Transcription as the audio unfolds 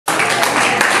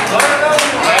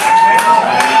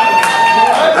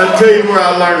tell you where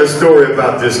I learned a story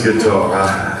about this guitar.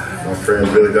 My friend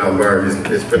Billy Don Byrne,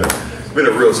 it's been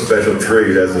a real special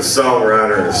treat. As a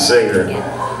songwriter and a singer,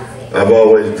 I've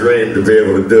always dreamed to be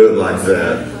able to do it like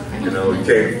that. You know, you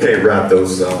can't write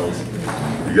those songs.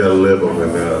 You gotta live them,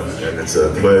 and it's a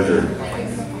pleasure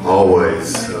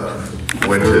always.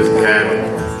 Went to his cabin.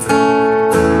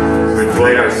 We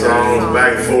played our songs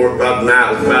back and forth. About the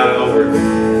night was about over.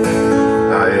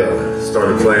 I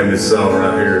started playing this song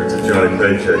right here. It's a Johnny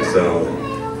Paycheck song.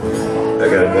 I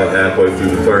got about halfway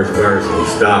through the first verse and he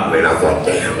stopped me, and I thought,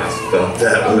 damn, I fucked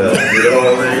that one up. You know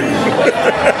what I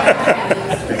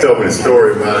mean? He told me the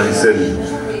story about it. He said,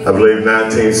 I believe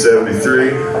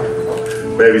 1973,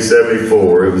 maybe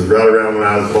 74. It was right around when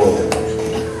I was born.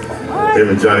 Him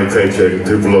and Johnny Paycheck in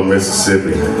Tupelo,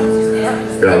 Mississippi,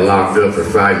 got locked up for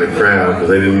fighting the crowd because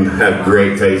they didn't have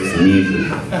great taste in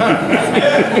music.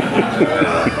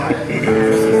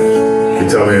 He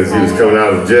told me as he was coming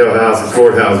out of the jailhouse, the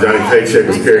courthouse, Johnny Paycheck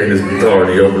was carrying his guitar,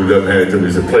 and he opened it up and handed it to me.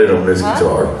 He said, play it on this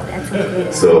guitar.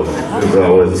 So it was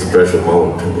always a special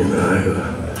moment to me.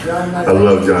 I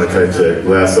love Johnny Paycheck.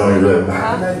 Last song he wrote.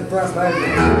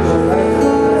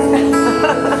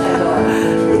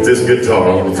 With this guitar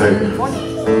on the table.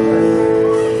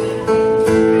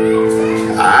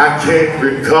 I can't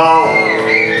recall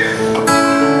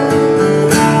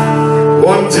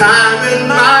one time in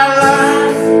my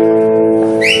life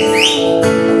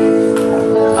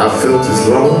I felt as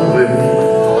lonely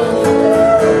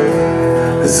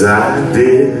as I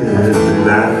did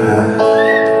tonight.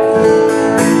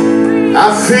 I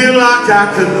feel like I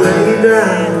could lay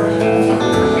down,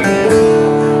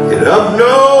 get up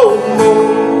no more.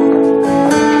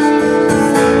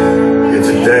 It's a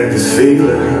dangerous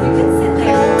feeling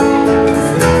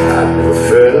I've never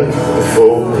felt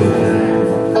before.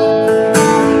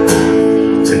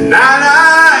 Tonight I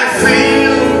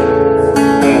feel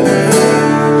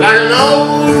like an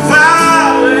old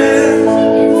violin,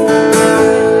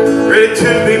 ready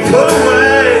to be put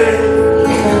away,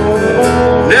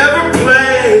 never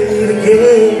played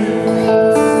again.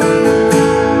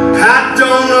 I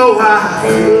don't know why I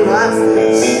feel like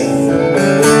this.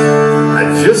 I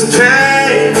just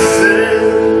can't say.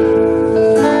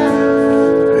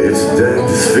 It's a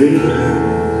dangerous feeling.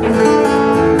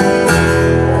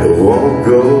 It won't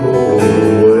go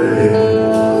away.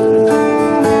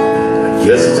 I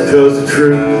guess it's because the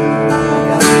truth,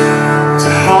 it's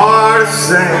the hardest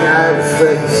thing I've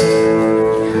faced.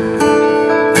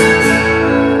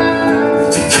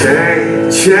 But you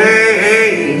can't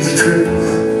change the truth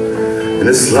in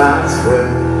the slightest way.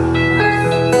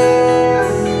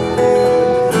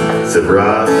 I said,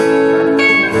 Rod,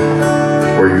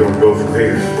 where you gonna go from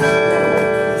here?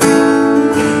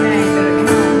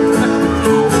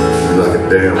 Like a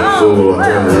damn fool, I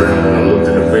turned around and I looked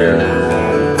in the mirror.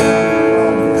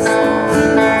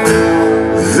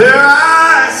 There I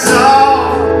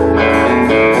saw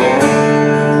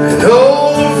an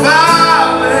old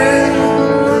violin,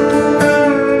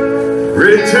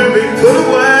 ready to be put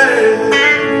away,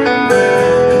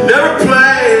 never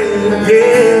played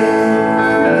again.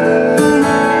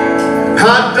 I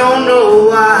don't know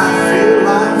why I feel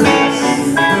like this.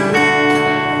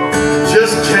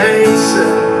 Just can't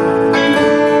say.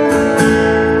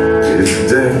 It's a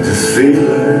dangerous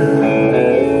feeling.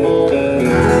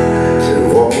 It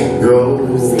won't go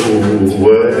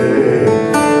away.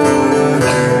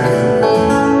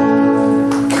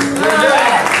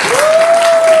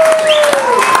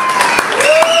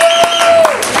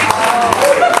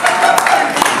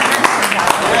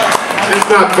 It's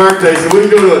my birthday, so we can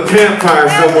go to a campfire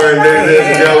somewhere and do this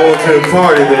if y'all want to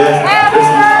party, but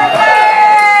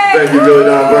thank you, Billy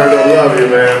Don Byrne. I love you,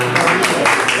 man.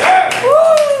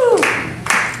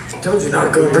 Told you not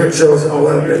to go to brick shows and all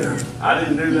that, didn't I? I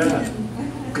didn't do that.